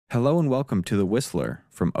Hello and welcome to The Whistler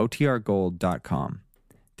from OTRGold.com.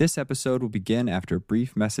 This episode will begin after a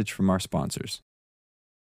brief message from our sponsors.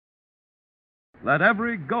 Let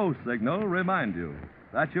every go signal remind you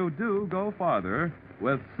that you do go farther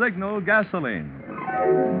with Signal gasoline.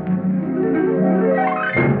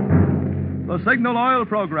 The Signal Oil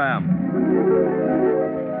Program.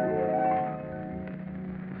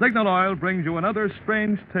 Signal Oil brings you another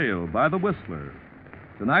strange tale by the Whistler.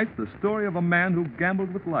 Tonight, the story of a man who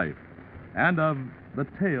gambled with life and of the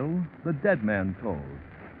tale the dead man told.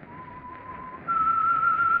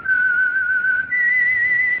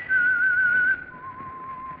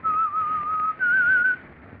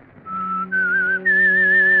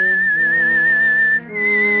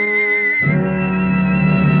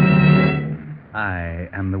 I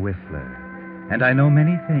am the Whistler, and I know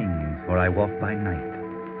many things, for I walk by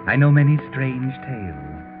night. I know many strange tales,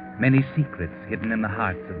 many secrets hidden in the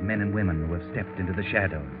hearts of men and women who have stepped into the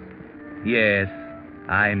shadows. Yes,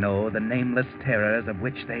 I know the nameless terrors of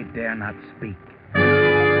which they dare not speak.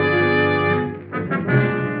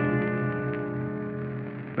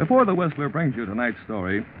 Before the Whistler brings you tonight's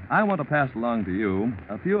story, I want to pass along to you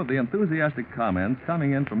a few of the enthusiastic comments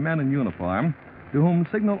coming in from men in uniform to whom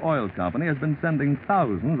Signal Oil Company has been sending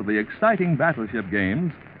thousands of the exciting battleship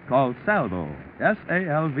games called Salvo,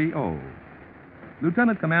 S-A-L-V-O.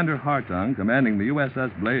 Lieutenant Commander Hartung, commanding the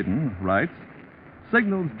USS Bladen, writes,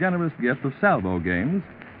 Signal's generous gift of salvo games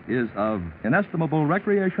is of inestimable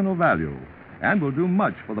recreational value and will do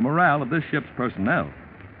much for the morale of this ship's personnel.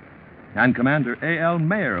 And Commander A.L.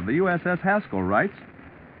 Mayer of the USS Haskell writes,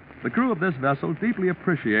 the crew of this vessel deeply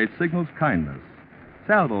appreciates Signal's kindness.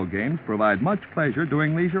 Salvo games provide much pleasure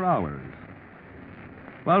during leisure hours.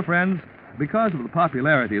 Well, friends, because of the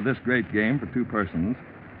popularity of this great game for two persons,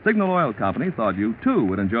 Signal Oil Company thought you, too,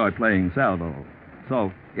 would enjoy playing salvo.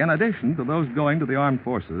 So, in addition to those going to the armed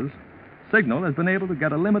forces, Signal has been able to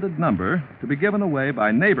get a limited number to be given away by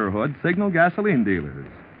neighborhood Signal gasoline dealers.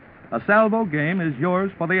 A salvo game is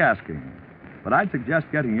yours for the asking. But I'd suggest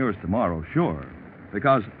getting yours tomorrow, sure,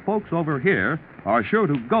 because folks over here are sure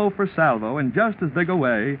to go for salvo in just as big a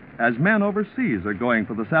way as men overseas are going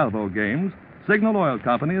for the salvo games Signal Oil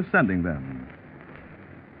Company is sending them.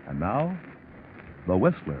 And now, The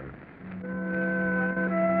Whistler.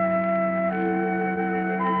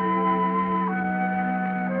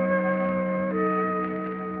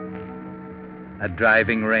 A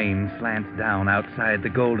driving rain slants down outside the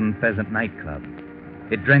Golden Pheasant nightclub.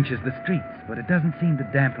 It drenches the streets, but it doesn't seem to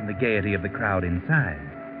dampen the gaiety of the crowd inside.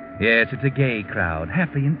 Yes, it's a gay crowd,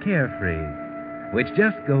 happy and carefree, which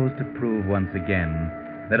just goes to prove once again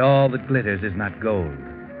that all that glitters is not gold.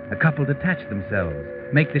 A couple detach themselves,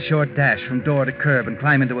 make the short dash from door to curb, and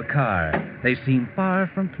climb into a car. They seem far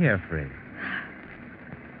from carefree.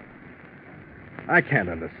 I can't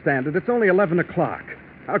understand it. It's only 11 o'clock.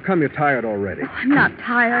 How come you're tired already? Oh, I'm not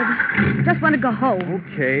tired. Just want to go home.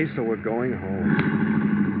 Okay, so we're going home.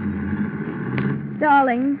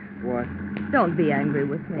 Darling. What? Don't be angry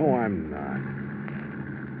with me. Oh, I'm not.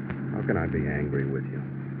 How can I be angry with you?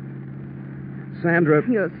 Sandra...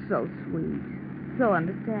 You're so sweet. So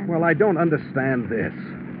understanding. Well, I don't understand this.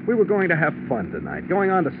 We were going to have fun tonight, going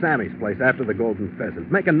on to Sammy's place after the Golden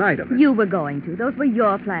Pheasant, make a night of it. You were going to. Those were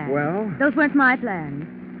your plans. Well? Those weren't my plans.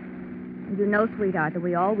 And you know, sweetheart, that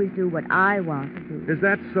we always do what I want to do. Is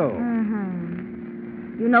that so?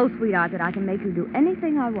 Mm-hmm. You know, sweetheart, that I can make you do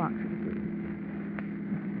anything I want you to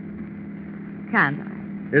do. Can't I?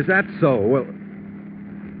 Is that so? Well...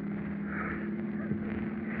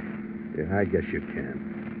 Yeah, I guess you can.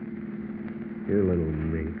 You little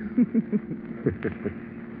minx.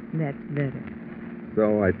 That's better.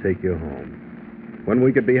 So I take you home. When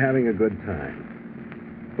we could be having a good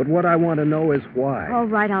time. But what I want to know is why. All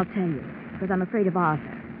right, I'll tell you. Because I'm afraid of Arthur.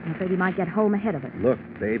 I'm afraid he might get home ahead of us. Look,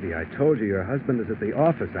 baby, I told you your husband is at the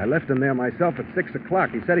office. I left him there myself at 6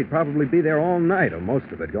 o'clock. He said he'd probably be there all night, or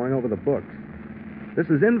most of it, going over the books. This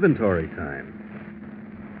is inventory time.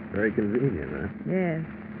 Very convenient, huh? Yes,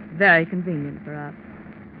 very convenient for us.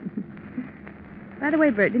 By the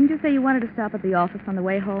way, Bert, didn't you say you wanted to stop at the office on the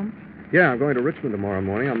way home? Yeah, I'm going to Richmond tomorrow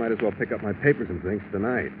morning. I might as well pick up my papers and things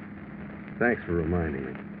tonight. Thanks for reminding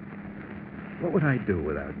me. What would I do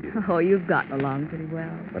without you? Oh, you've gotten along pretty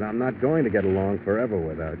well. But I'm not going to get along forever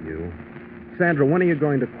without you. Sandra, when are you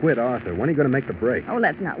going to quit Arthur? When are you going to make the break? Oh,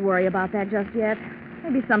 let's not worry about that just yet.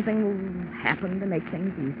 Maybe something will happen to make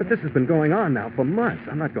things easier. But this has been going on now for months.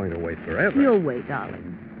 I'm not going to wait forever. You'll wait,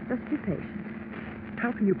 darling. Just be patient.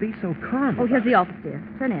 How can you be so calm? Oh, here's the office, dear.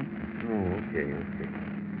 Turn in. Oh, okay.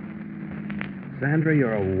 Sandra,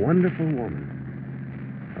 you're a wonderful woman.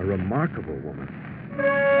 A remarkable woman.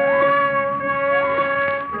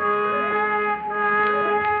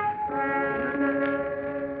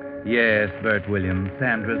 Yes, Bert Williams,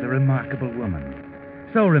 Sandra's a remarkable woman.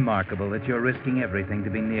 So remarkable that you're risking everything to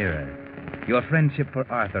be near her. Your friendship for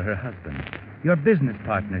Arthur, her husband. Your business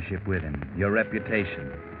partnership with him. Your reputation.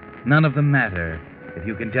 None of them matter if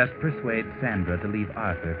you can just persuade Sandra to leave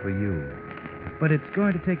Arthur for you. But it's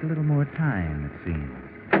going to take a little more time, it seems.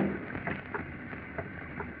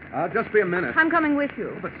 I'll just be a minute. I'm coming with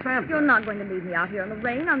you. But, Sandra... You're not going to leave me out here in the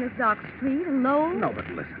rain on this dark street alone? No, but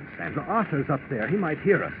listen, Sandra. Arthur's up there. He might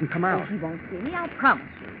hear us and come out. Oh, he won't see me, I'll promise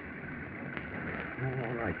you. Oh,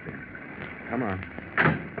 all right, then. Come on.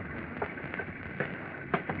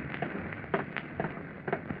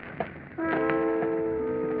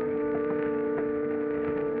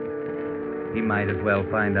 He might as well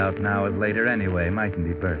find out now as later anyway, mightn't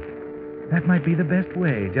he, Bert? That might be the best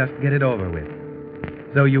way, just get it over with.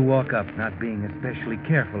 So you walk up, not being especially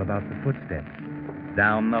careful about the footsteps.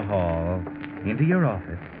 Down the hall, into your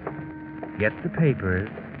office. Get the papers.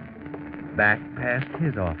 Back past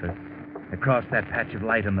his office. Across that patch of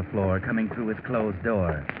light on the floor, coming through his closed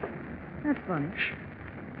door. That's funny. Shh.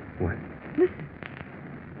 What? Listen.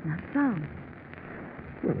 Not a sound.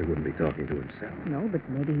 Well, he wouldn't be talking to himself. No, but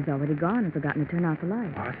maybe he's already gone and forgotten to turn out the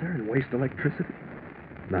light. Arthur and waste electricity?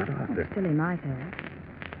 Not Arthur. Still, he might have.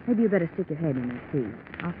 Maybe you better stick your head in and see.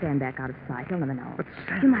 I'll stand back out of sight. He'll never know. But,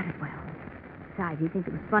 Sam... You might as well. Besides, he'd think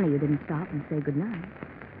it was funny you didn't stop and say goodnight.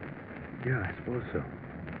 Yeah, I suppose so.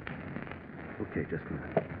 Okay, just a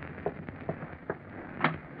minute.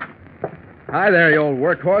 Hi there, you old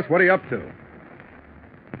workhorse. What are you up to?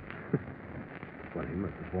 Well, he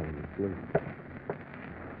must have fallen asleep.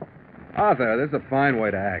 Arthur, this is a fine way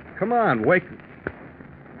to act. Come on, wake...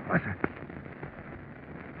 Arthur.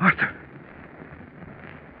 Arthur.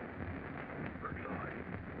 Good Lord.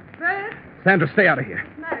 Bert? Sandra, stay out of here.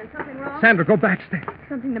 What's the matter? Something wrong? Sandra, go backstage.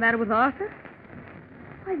 Something the matter with Arthur?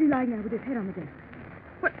 Why is he lying there with his head on the desk?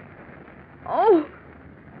 What? Oh!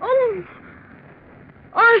 Oh!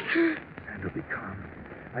 Arthur! Sandra, be calm.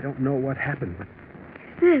 I don't know what happened, but...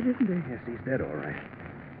 He's dead, isn't he? Yes, he's dead, all right.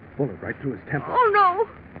 Bullet right through his temple. Oh, no!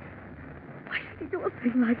 Why did he do a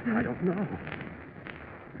thing like that? I don't know.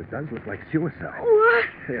 It does look like suicide. What?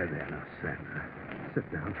 There, now, Sandra.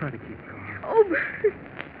 Sit down. Try to keep calm. Oh, Bert.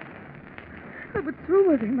 I was through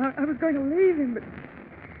with him. I was going to leave him, but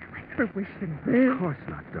I never wished him dead. Of course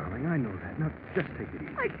not, darling. I know that. Now, just take it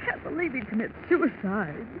easy. I can't believe he'd commit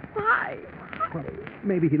suicide. Why? Well,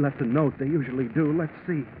 maybe he left a note. They usually do. Let's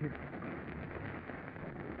see. Here.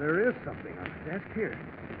 There is something on the desk. Here.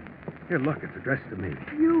 Here, look. It's addressed to me.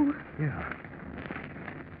 You? Yeah.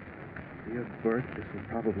 Dear Bert, this will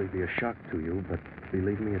probably be a shock to you, but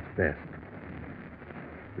believe me, it's best.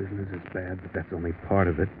 Business is bad, but that's only part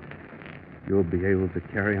of it. You'll be able to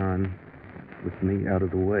carry on with me out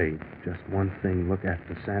of the way. Just one thing, look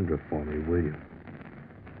after Sandra for me, will you?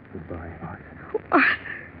 Goodbye, Arthur. Oh,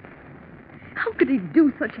 Arthur. How could he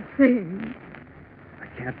do such a thing? I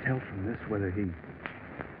can't tell from this whether he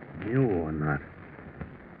knew or not.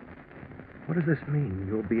 What does this mean?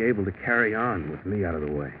 You'll be able to carry on with me out of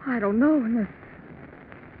the way. I don't know unless...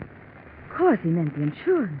 Of course, he meant the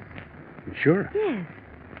insurance. Insurance? Yes.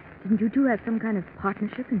 Didn't you two have some kind of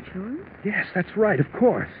partnership insurance? Yes, that's right, of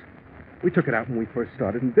course. We took it out when we first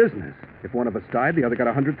started in business. If one of us died, the other got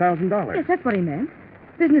 $100,000. Yes, that's what he meant.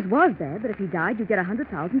 Business was bad, but if he died, you'd get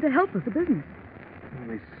 $100,000 to help with the business.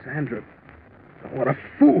 Only Sandra... Oh, what a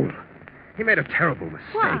fool. He made a terrible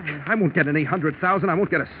mistake. Why? I won't get any 100,000. I won't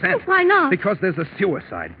get a cent. Oh, why not? Because there's a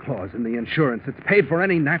suicide clause in the insurance. It's paid for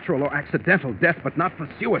any natural or accidental death, but not for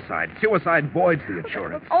suicide. Suicide voids the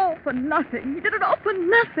insurance. It was all for nothing. He did it all for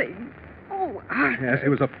nothing. Oh, Arthur. Yes, he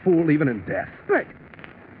was a fool even in death. Bert,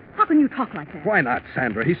 how can you talk like that? Why not,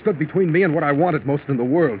 Sandra? He stood between me and what I wanted most in the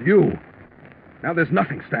world, you. Now there's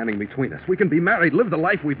nothing standing between us. We can be married, live the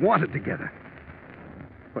life we've wanted together.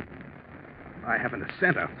 But I haven't a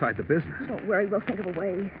cent outside the business. Don't worry, we'll think of a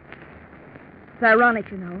way. It's ironic,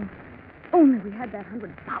 you know. Only we had that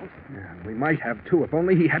 100,000. Yeah, we might have, too, if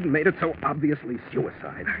only he hadn't made it so obviously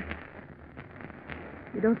suicide.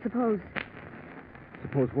 You don't suppose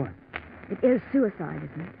Suppose what? it is suicide,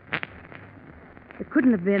 isn't it? It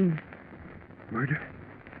couldn't have been... Murder?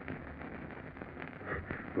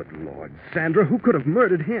 Good Lord, Sandra, who could have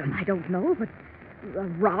murdered him? I don't know, but a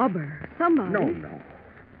robber, somebody. No.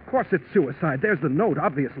 Of course it's suicide. There's the note,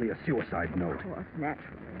 obviously a suicide note. Of course,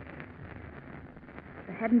 naturally. If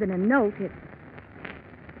there hadn't been a note, it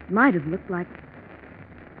might have looked like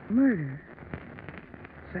murder.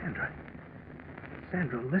 Sandra,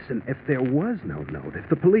 listen, if there was no note, if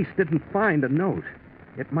the police didn't find a note,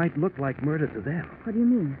 it might look like murder to them. What do you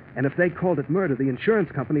mean? And if they called it murder, the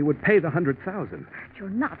insurance company would pay the 100,000. You're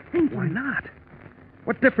not thinking. Why not?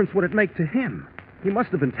 What difference would it make to him? He must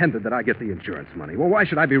have intended that I get the insurance money. Well, why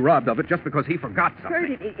should I be robbed of it just because he forgot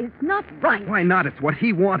something? Bert, it's not right. Why not? It's what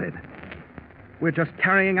he wanted. We're just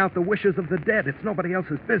carrying out the wishes of the dead. It's nobody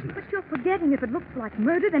else's business. But you're forgetting if it looks like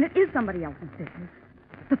murder, then it is somebody else's business.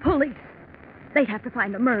 The police. They'd have to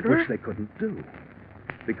find the murderer. Which they couldn't do.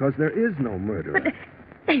 Because there is no murderer. But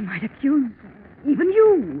they might accuse even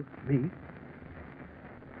you. Me?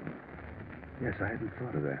 Yes, I hadn't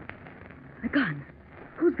thought of that. A gun.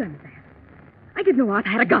 Whose gun is that? I didn't know Art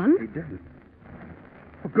had a gun. He didn't.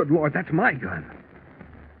 Oh, good Lord, that's my gun.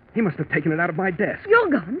 He must have taken it out of my desk. Your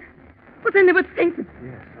gun? But then they would think that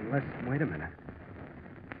Yes, unless... Wait a minute.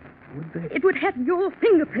 Would they? it would have your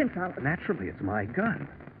fingerprints on it. Naturally, it's my gun.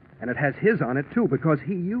 And it has his on it, too, because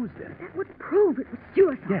he used it. That would prove it was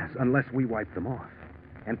suicide. Yes, unless we wipe them off.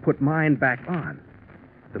 And put mine back on.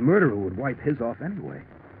 The murderer would wipe his off anyway.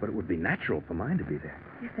 But it would be natural for mine to be there.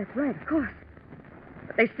 Yes, that's right, of course.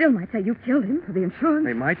 But they still might say you killed him for the insurance.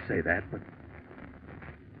 They might say that, but...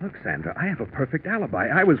 Look, Sandra, I have a perfect alibi.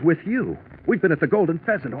 I was with you. We've been at the Golden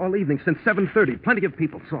Pheasant all evening since 7:30. Plenty of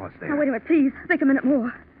people saw us there. Now, wait a minute, please. Think a minute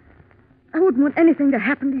more. I wouldn't want anything to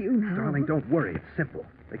happen to you now. Darling, don't worry. It's simple.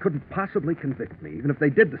 They couldn't possibly convict me, even if they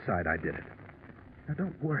did decide I did it. Now,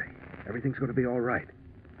 don't worry. Everything's going to be all right.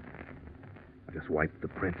 I'll just wipe the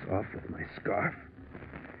prints off with my scarf.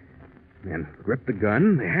 Then grip the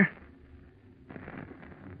gun there.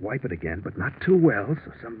 Wipe it again, but not too well,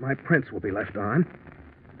 so some of my prints will be left on.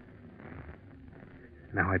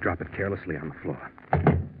 Now I drop it carelessly on the floor.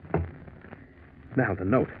 Now the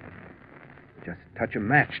note. Just touch a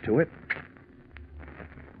match to it.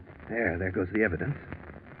 There goes the evidence.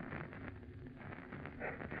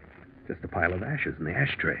 Just a pile of ashes in the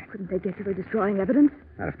ashtray. Couldn't they get you for destroying evidence?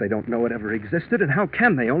 Not if they don't know it ever existed, and how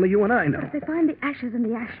can they? Only you and I know. But if they find the ashes in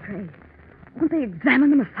the ashtray, won't they examine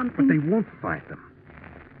them or something? But they won't find them.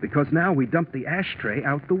 Because now we dump the ashtray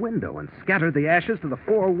out the window and scatter the ashes to the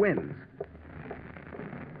four winds.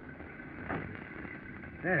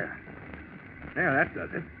 There, that does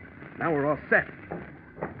it. Now we're all set.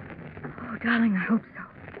 Oh, darling, I hope so.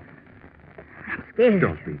 I'm scared.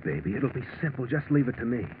 Don't be, baby. It'll be simple. Just leave it to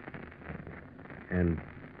me. And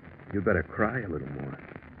you better cry a little more,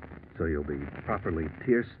 so you'll be properly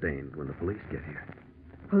tear-stained when the police get here.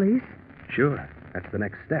 Police? Sure. That's the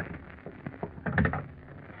next step.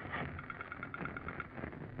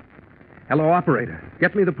 Hello, operator.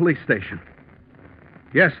 Get me the police station.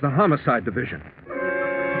 Yes, the homicide division.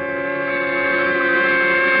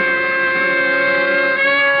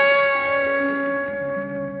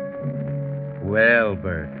 Well,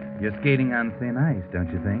 Bert, you're skating on thin ice, don't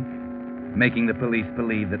you think? Making the police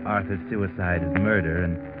believe that Arthur's suicide is murder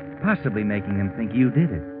and possibly making them think you did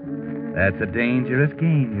it. That's a dangerous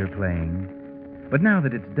game you're playing. But now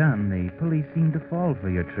that it's done, the police seem to fall for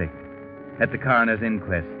your trick. At the coroner's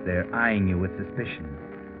inquest, they're eyeing you with suspicion.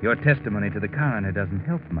 Your testimony to the coroner doesn't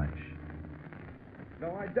help much.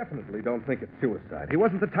 No, I definitely don't think it's suicide. He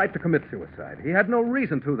wasn't the type to commit suicide. He had no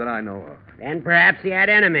reason to that I know of. Then perhaps he had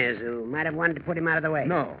enemies who might have wanted to put him out of the way.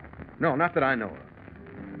 No, not that I know of.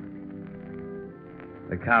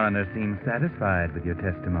 The coroner seems satisfied with your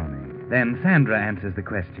testimony. Then Sandra answers the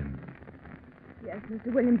question. Yes,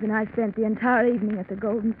 Mr. Williams and I spent the entire evening at the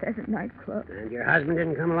Golden Pheasant nightclub. And your husband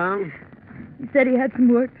didn't come along? He said he had some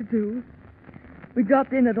work to do. We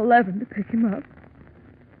dropped in at 11 to pick him up.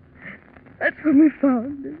 That's when we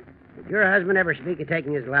found him. Did your husband ever speak of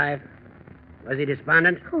taking his life? Was he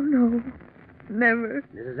despondent? Oh, no. Never.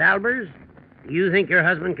 Mrs. Albers, do you think your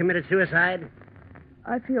husband committed suicide?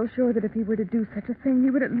 I feel sure that if he were to do such a thing, he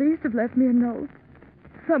would at least have left me a note.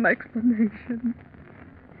 Some explanation.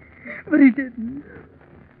 But he didn't.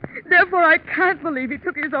 Therefore, I can't believe he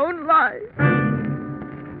took his own life.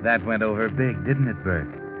 That went over big, didn't it, Bert?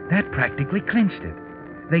 That practically clinched it.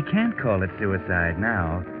 They can't call it suicide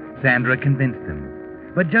now. Sandra convinced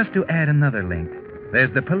them. But just to add another link,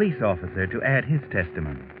 there's the police officer to add his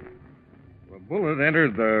testimony. The bullet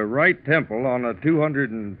entered the right temple on a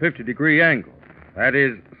 250-degree angle. That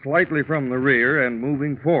is, slightly from the rear and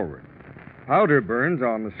moving forward. Powder burns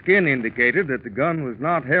on the skin indicated that the gun was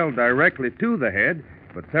not held directly to the head,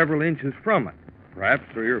 but several inches from it, perhaps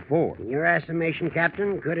 3 or 4. In your estimation,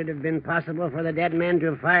 Captain, could it have been possible for the dead man to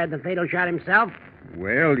have fired the fatal shot himself?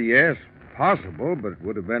 Well, yes, possible, but it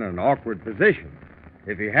would have been an awkward position.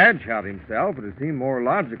 If he had shot himself, it would seem more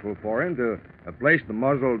logical for him to have placed the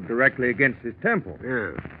muzzle directly against his temple.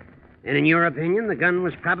 Oh. And in your opinion, the gun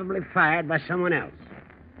was probably fired by someone else.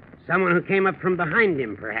 Someone who came up from behind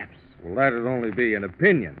him, perhaps. Well, that would only be an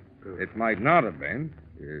opinion. It might not have been.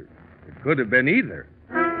 It could have been either.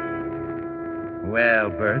 Well,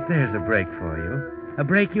 Bert, there's a break for you. A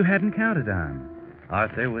break you hadn't counted on.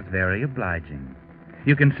 Arthur was very obliging.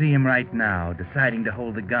 You can see him right now, deciding to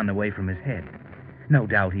hold the gun away from his head. No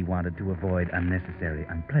doubt he wanted to avoid unnecessary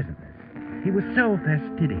unpleasantness. He was so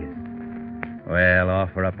fastidious. Well,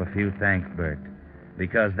 offer up a few thanks, Bert,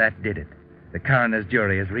 because that did it. The coroner's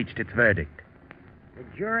jury has reached its verdict.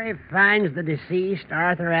 The jury finds the deceased,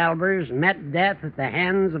 Arthur Albers, met death at the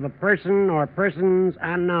hands of a person or persons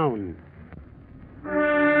unknown.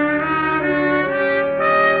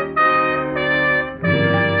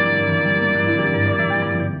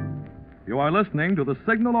 You are listening to the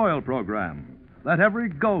Signal Oil program. Let every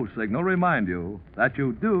go signal remind you that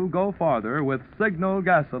you do go farther with Signal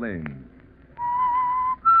gasoline.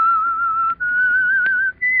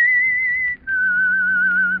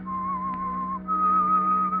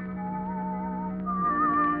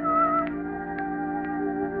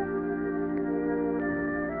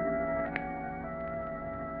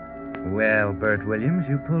 Well, Bert Williams,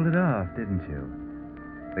 you pulled it off, didn't you?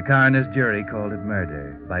 The coroner's jury called it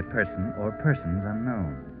murder by person or persons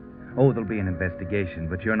unknown. Oh, there'll be an investigation,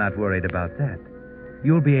 but you're not worried about that.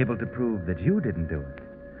 You'll be able to prove that you didn't do it.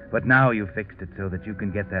 But now you've fixed it so that you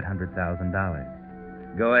can get that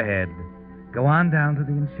 $100,000. Go ahead. Go on down to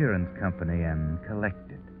the insurance company and collect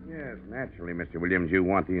it. Yes, naturally, Mr. Williams, you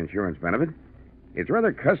want the insurance benefit. It's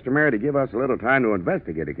rather customary to give us a little time to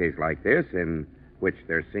investigate a case like this, in which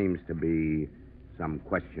there seems to be some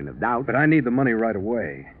question of doubt. But I need the money right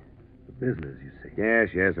away. The business, you see.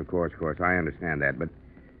 Yes, of course. I understand that. But,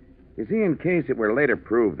 you see, in case it were later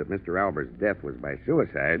proved that Mr. Albert's death was by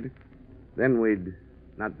suicide, then we'd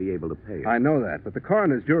not be able to pay it. I know that, but the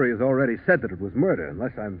coroner's jury has already said that it was murder.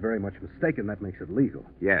 Unless I'm very much mistaken, that makes it legal.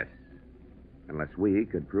 Yes, unless we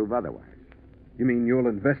could prove otherwise. You mean you'll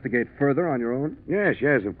investigate further on your own? Yes,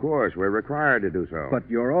 of course. We're required to do so. But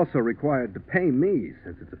you're also required to pay me,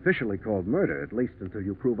 since it's officially called murder, at least until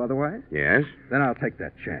you prove otherwise? Yes? Then I'll take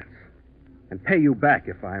that chance. And pay you back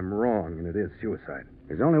if I'm wrong and it is suicide.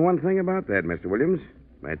 There's only one thing about that, Mr. Williams.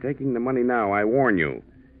 By taking the money now, I warn you,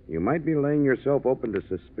 you might be laying yourself open to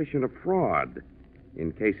suspicion of fraud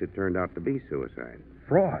in case it turned out to be suicide.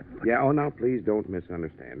 Fraud? Yeah, now, please don't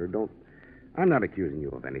misunderstand, or don't... I'm not accusing you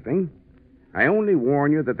of anything. I only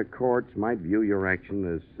warn you that the courts might view your action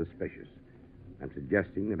as suspicious. I'm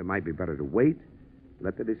suggesting that it might be better to wait,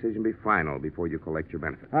 let the decision be final before you collect your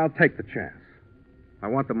benefit. I'll take the chance. I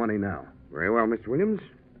want the money now. Very well, Mr. Williams.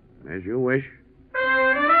 As you wish.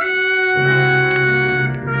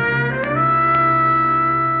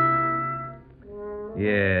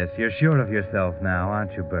 Yes, you're sure of yourself now,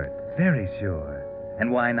 aren't you, Bert? Very sure.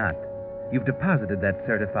 And why not? You've deposited that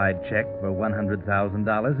certified check for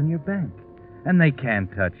 $100,000 in your bank. And they can't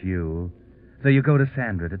touch you. So you go to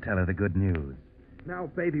Sandra to tell her the good news. Now,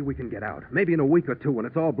 baby, we can get out. Maybe in a week or two when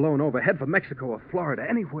it's all blown over. Head for Mexico or Florida,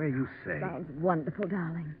 anywhere you say. Sounds wonderful,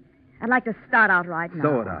 darling. I'd like to start out right now.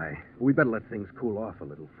 So would I. We better let things cool off a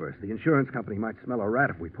little first. The insurance company might smell a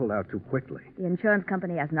rat if we pulled out too quickly. The insurance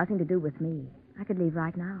company has nothing to do with me. I could leave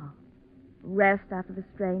right now. Rest after the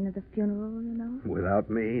strain of the funeral, you know. Without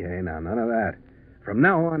me? Hey, now, none of that. From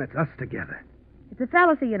now on, it's us together. It's a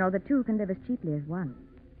fallacy, you know, that two can live as cheaply as one.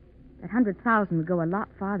 That 100,000 would go a lot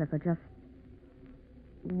farther for just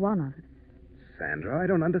one of us. Sandra, I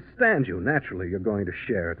don't understand you. Naturally, you're going to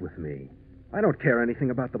share it with me. I don't care anything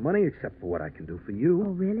about the money except for what I can do for you. Oh,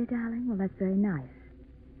 really, darling? Well, that's very nice.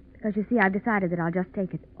 Because, you see, I've decided that I'll just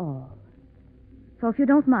take it all. So if you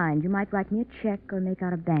don't mind, you might write me a check or make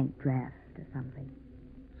out a bank draft or something.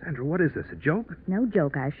 Sandra, what is this, a joke? No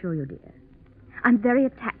joke, I assure you, dear. I'm very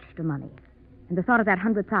attached to money. And the thought of that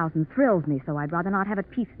 100,000 thrills me, so I'd rather not have it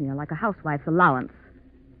piecemeal like a housewife's allowance.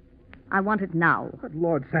 I want it now. Good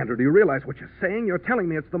Lord, Sandra, do you realize what you're saying? You're telling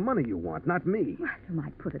me it's the money you want, not me. Well, you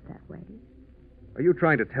might put it that way. Are you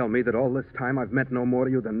trying to tell me that all this time I've meant no more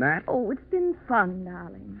to you than that? Oh, it's been fun,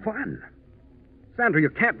 darling. Fun? Sandra, you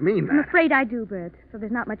can't mean I'm that. afraid I do, Bert, so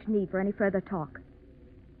there's not much need for any further talk.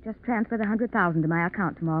 Just transfer the 100,000 to my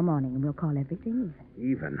account tomorrow morning, and we'll call everything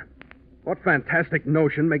even. Even? What fantastic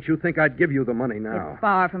notion makes you think I'd give you the money now? It's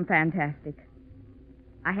far from fantastic.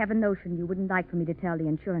 I have a notion you wouldn't like for me to tell the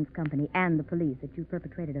insurance company and the police that you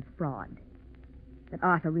perpetrated a fraud. That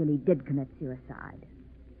Arthur really did commit suicide.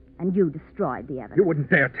 And you destroyed the evidence. You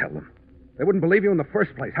wouldn't dare tell them. They wouldn't believe you in the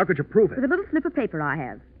first place. How could you prove it? With a little slip of paper I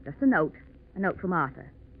have. Just a note. A note from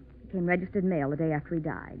Arthur. It came registered mail the day after he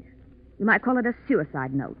died. You might call it a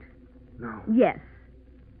suicide note. No. Yes.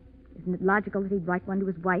 Isn't it logical that he'd write one to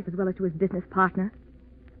his wife as well as to his business partner?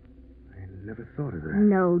 I never thought of that.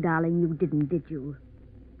 No, darling, you didn't, did you?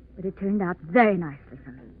 But it turned out very nicely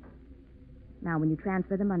for me. Now, when you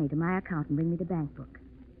transfer the money to my account and bring me the bank book,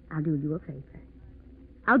 I'll do you a favor.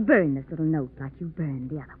 I'll burn this little note like you burned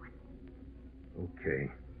the other one.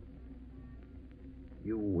 Okay.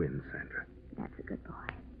 You win, Sandra. That's a good boy.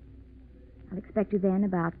 I'll expect you then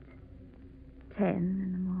about 10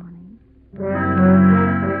 in the morning.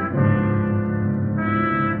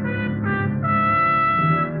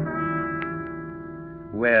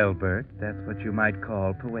 Well, Bert, that's what you might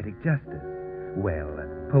call poetic justice. Well,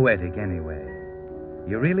 poetic anyway.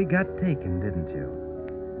 You really got taken, didn't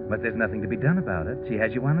you? But there's nothing to be done about it. She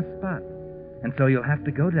has you on a spot. And so you'll have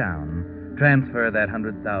to go down, transfer that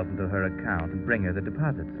 $100,000 to her account, and bring her the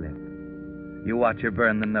deposit slip. You watch her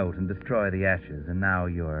burn the note and destroy the ashes, and now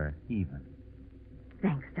you're even.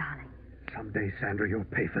 Thanks, darling. Someday, Sandra, you'll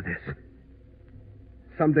pay for this.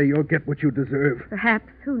 Someday you'll get what you deserve.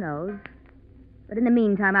 Perhaps, who knows? But in the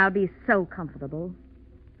meantime, I'll be so comfortable.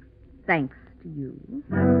 Thanks to you.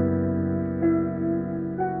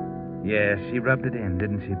 Yes, she rubbed it in,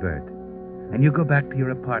 didn't she, Bert? And you go back to your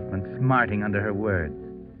apartment smarting under her words.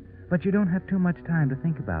 But you don't have too much time to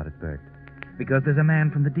think about it, Bert, because there's a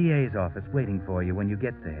man from the DA's office waiting for you when you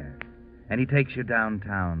get there. And he takes you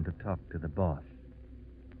downtown to talk to the boss.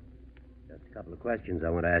 Just a couple of questions I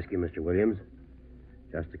want to ask you, Mr. Williams,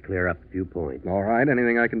 just to clear up a few points. All right,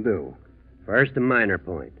 anything I can do. First, a minor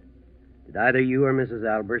point. Did either you or Mrs.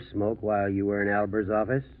 Albers smoke while you were in Albers'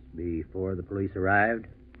 office before the police arrived?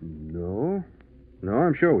 No. No,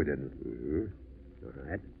 I'm sure we didn't. Mm-hmm. All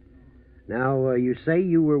right. Now, you say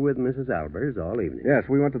you were with Mrs. Albers all evening. Yes,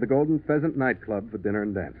 we went to the Golden Pheasant nightclub for dinner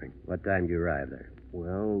and dancing. What time did you arrive there?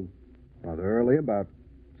 Well, rather early, about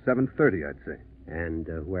 7:30, I'd say. And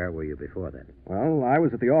where were you before that? Well, I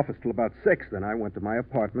was at the office till about 6. Then I went to my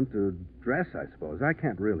apartment to dress, I suppose. I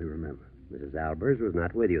can't really remember. Mrs. Albers was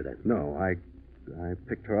not with you then? No, I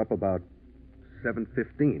picked her up about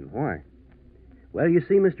 7:15. Why? Well, you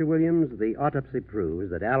see, Mr. Williams, the autopsy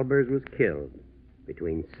proves that Albers was killed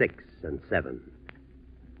between 6 and 7.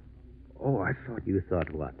 Oh, I thought... You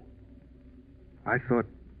thought what? I thought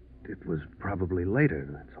it was probably later,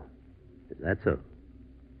 that's all. Is that so?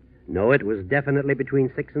 No, it was definitely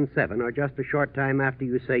between 6 and 7, or just a short time after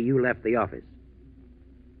you say you left the office.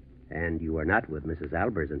 And you were not with Mrs.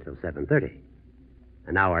 Albers until 7:30.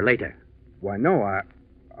 An hour later. Why, no,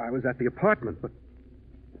 I was at the apartment, but...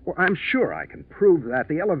 Well, I'm sure I can prove that.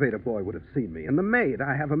 The elevator boy would have seen me. And the maid,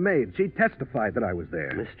 I have a maid. She testified that I was there.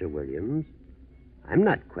 Mr. Williams, I'm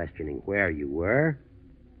not questioning where you were.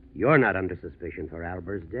 You're not under suspicion for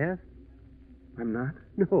Albers' death. I'm not?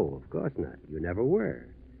 No, of course not. You never were.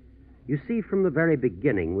 You see, from the very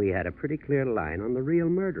beginning, we had a pretty clear line on the real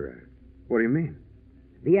murderer. What do you mean?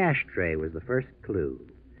 The ashtray was the first clue.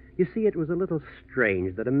 You see, it was a little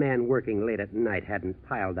strange that a man working late at night hadn't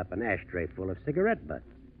piled up an ashtray full of cigarette butts.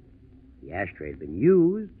 The ashtray had been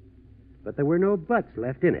used, but there were no butts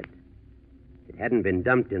left in it. It hadn't been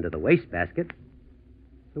dumped into the wastebasket,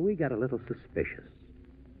 so we got a little suspicious.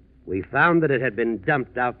 We found that it had been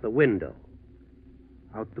dumped out the window.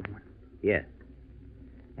 Out the window? Yes.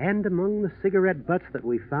 And among the cigarette butts that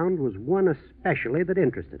we found was one especially that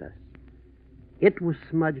interested us. It was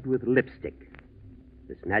smudged with lipstick.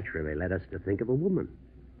 This naturally led us to think of a woman.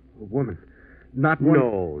 A woman? Not one...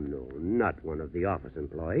 No, not one of the office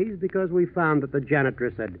employees, because we found that the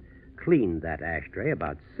janitress had cleaned that ashtray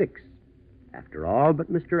about 6. After all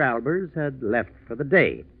but Mr. Albers had left for the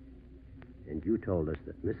day. And you told us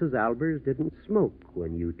that Mrs. Albers didn't smoke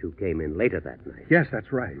when you two came in later that night. Yes,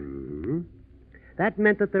 that's right. Mm-hmm. That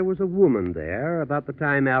meant that there was a woman there about the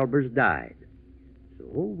time Albers died. So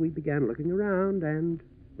we began looking around, and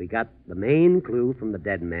we got the main clue from the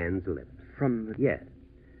dead man's lips. From the... Yes.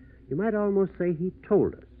 You might almost say he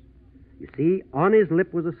told us. You see, on his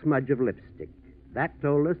lip was a smudge of lipstick. That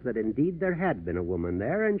told us that indeed there had been a woman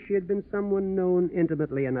there, and she had been someone known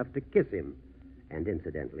intimately enough to kiss him, and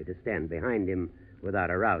incidentally to stand behind him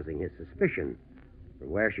without arousing his suspicion, from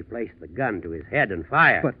where she placed the gun to his head and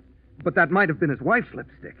fired. But that might have been his wife's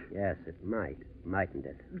lipstick. Yes, it might, mightn't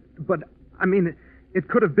it? But, I mean, it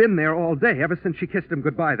could have been there all day, ever since she kissed him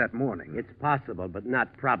goodbye that morning. It's possible, but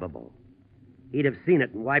not probable. He'd have seen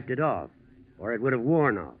it and wiped it off, or it would have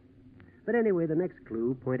worn off. But anyway, the next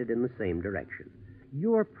clue pointed in the same direction.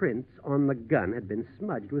 Your prints on the gun had been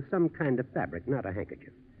smudged with some kind of fabric, not a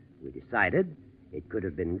handkerchief. We decided it could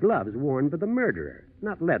have been gloves worn by the murderer.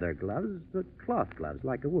 Not leather gloves, but cloth gloves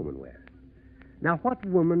like a woman wears. Now, what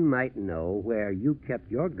woman might know where you kept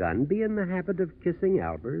your gun, be in the habit of kissing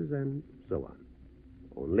Albers, and so on?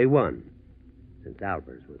 Only one, since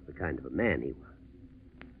Albers was the kind of a man he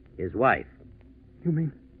was. His wife. You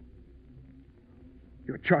mean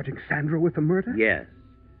you're charging Sandra with the murder? Yes.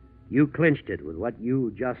 You clinched it with what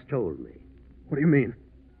you just told me. What do you mean?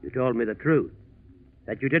 You told me the truth.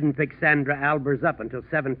 that you didn't pick Sandra Albers up until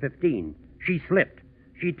 7:15. She slipped.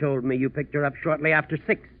 She told me you picked her up shortly after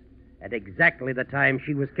 6, at exactly the time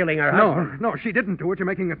she was killing her husband. No, she didn't do it. You're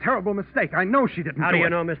making a terrible mistake. I know she didn't do it. How do you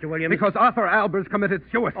know, Mr. Williams? Because Arthur Albers committed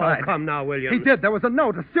suicide. Oh, come now, Williams. He did. There was a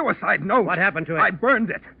note, a suicide note. What happened to it? I burned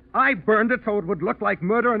it. I burned it so it would look like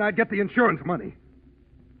murder and I'd get the insurance money.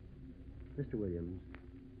 Mr. Williams,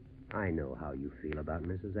 I know how you feel about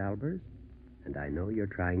Mrs. Albers, and I know you're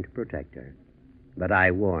trying to protect her. But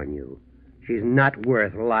I warn you, she's not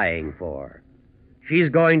worth lying for. She's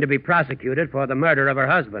going to be prosecuted for the murder of her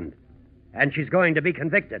husband, and she's going to be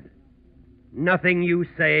convicted. Nothing you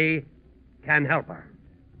say can help her.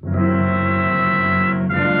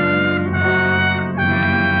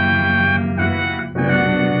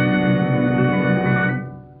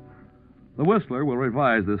 The Whistler will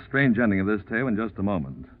revise this strange ending of this tale in just a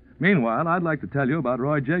moment. Meanwhile, I'd like to tell you about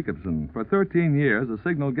Roy Jacobson, for 13 years a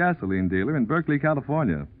Signal gasoline dealer in Berkeley,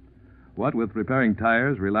 California. What with repairing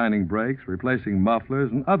tires, relining brakes, replacing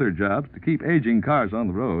mufflers, and other jobs to keep aging cars on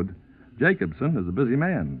the road, Jacobson is a busy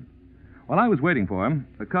man. While I was waiting for him,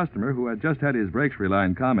 a customer who had just had his brakes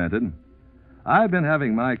relined commented, "I've been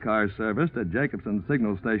having my car serviced at Jacobson's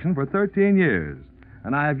Signal station for 13 years,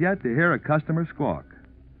 and I have yet to hear a customer squawk.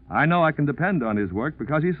 I know I can depend on his work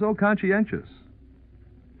because he's so conscientious."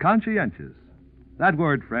 Conscientious. That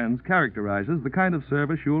word, friends, characterizes the kind of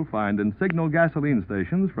service you'll find in Signal gasoline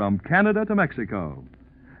stations from Canada to Mexico.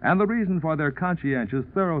 And the reason for their conscientious,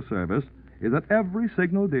 thorough service is that every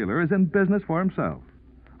Signal dealer is in business for himself.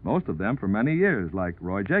 Most of them for many years, like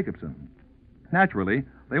Roy Jacobson. Naturally,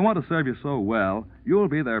 they want to serve you so well, you'll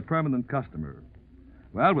be their permanent customer.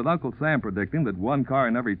 Well, with Uncle Sam predicting that 1 car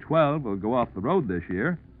in every 12 will go off the road this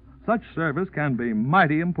year, such service can be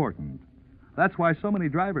mighty important. That's why so many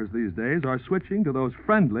drivers these days are switching to those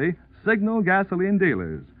friendly Signal gasoline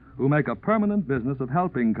dealers who make a permanent business of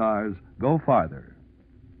helping cars go farther.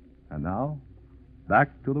 And now, back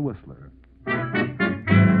to the Whistler.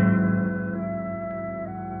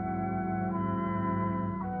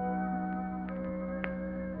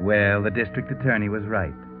 Well, the district attorney was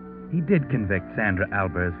right. He did convict Sandra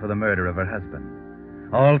Albers for the murder of her husband.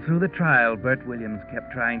 All through the trial, Bert Williams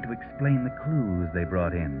kept trying to explain the clues they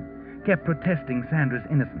brought in, kept protesting Sandra's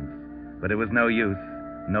innocence, but it was no use.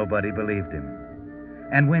 Nobody believed him.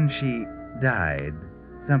 And when she died,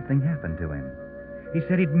 something happened to him. He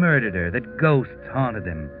said he'd murdered her, that ghosts haunted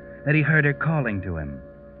him, that he heard her calling to him.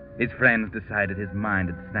 His friends decided his mind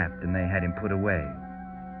had snapped and they had him put away.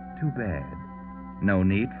 Too bad. No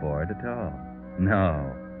need for it at all.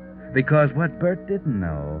 No. Because what Bert didn't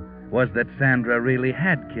know was that Sandra really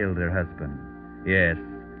had killed her husband. Yes,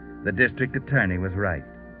 the district attorney was right.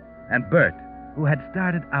 And Bert, who had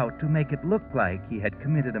started out to make it look like he had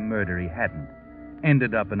committed a murder he hadn't,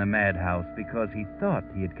 ended up in a madhouse because he thought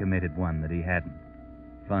he had committed one that he hadn't.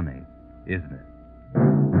 Funny, isn't it?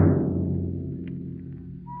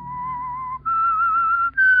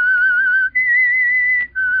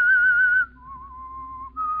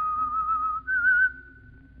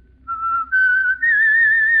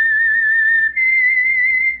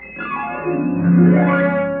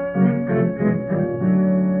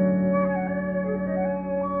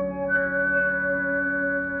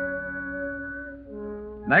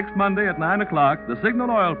 Next Monday at 9 o'clock, the Signal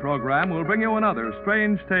Oil program will bring you another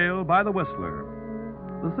strange tale by the Whistler.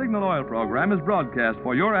 The Signal Oil program is broadcast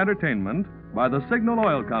for your entertainment by the Signal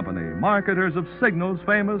Oil Company, marketers of Signal's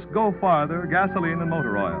famous Go Farther gasoline and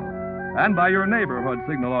motor oil, and by your neighborhood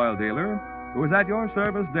Signal Oil dealer, who is at your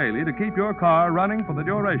service daily to keep your car running for the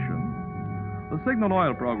duration. The Signal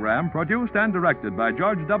Oil program, produced and directed by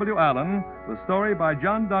George W. Allen, with story by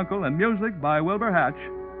John Dunkel and music by Wilbur Hatch,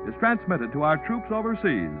 is transmitted to our troops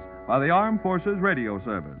overseas by the Armed Forces Radio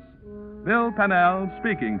Service. Bill Pennell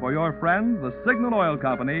speaking for your friend, the Signal Oil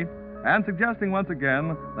Company, and suggesting once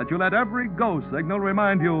again that you let every go signal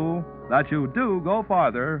remind you that you do go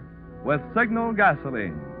farther with Signal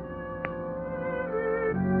gasoline.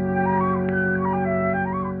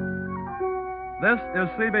 This is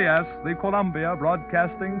CBS, the Columbia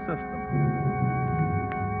Broadcasting System.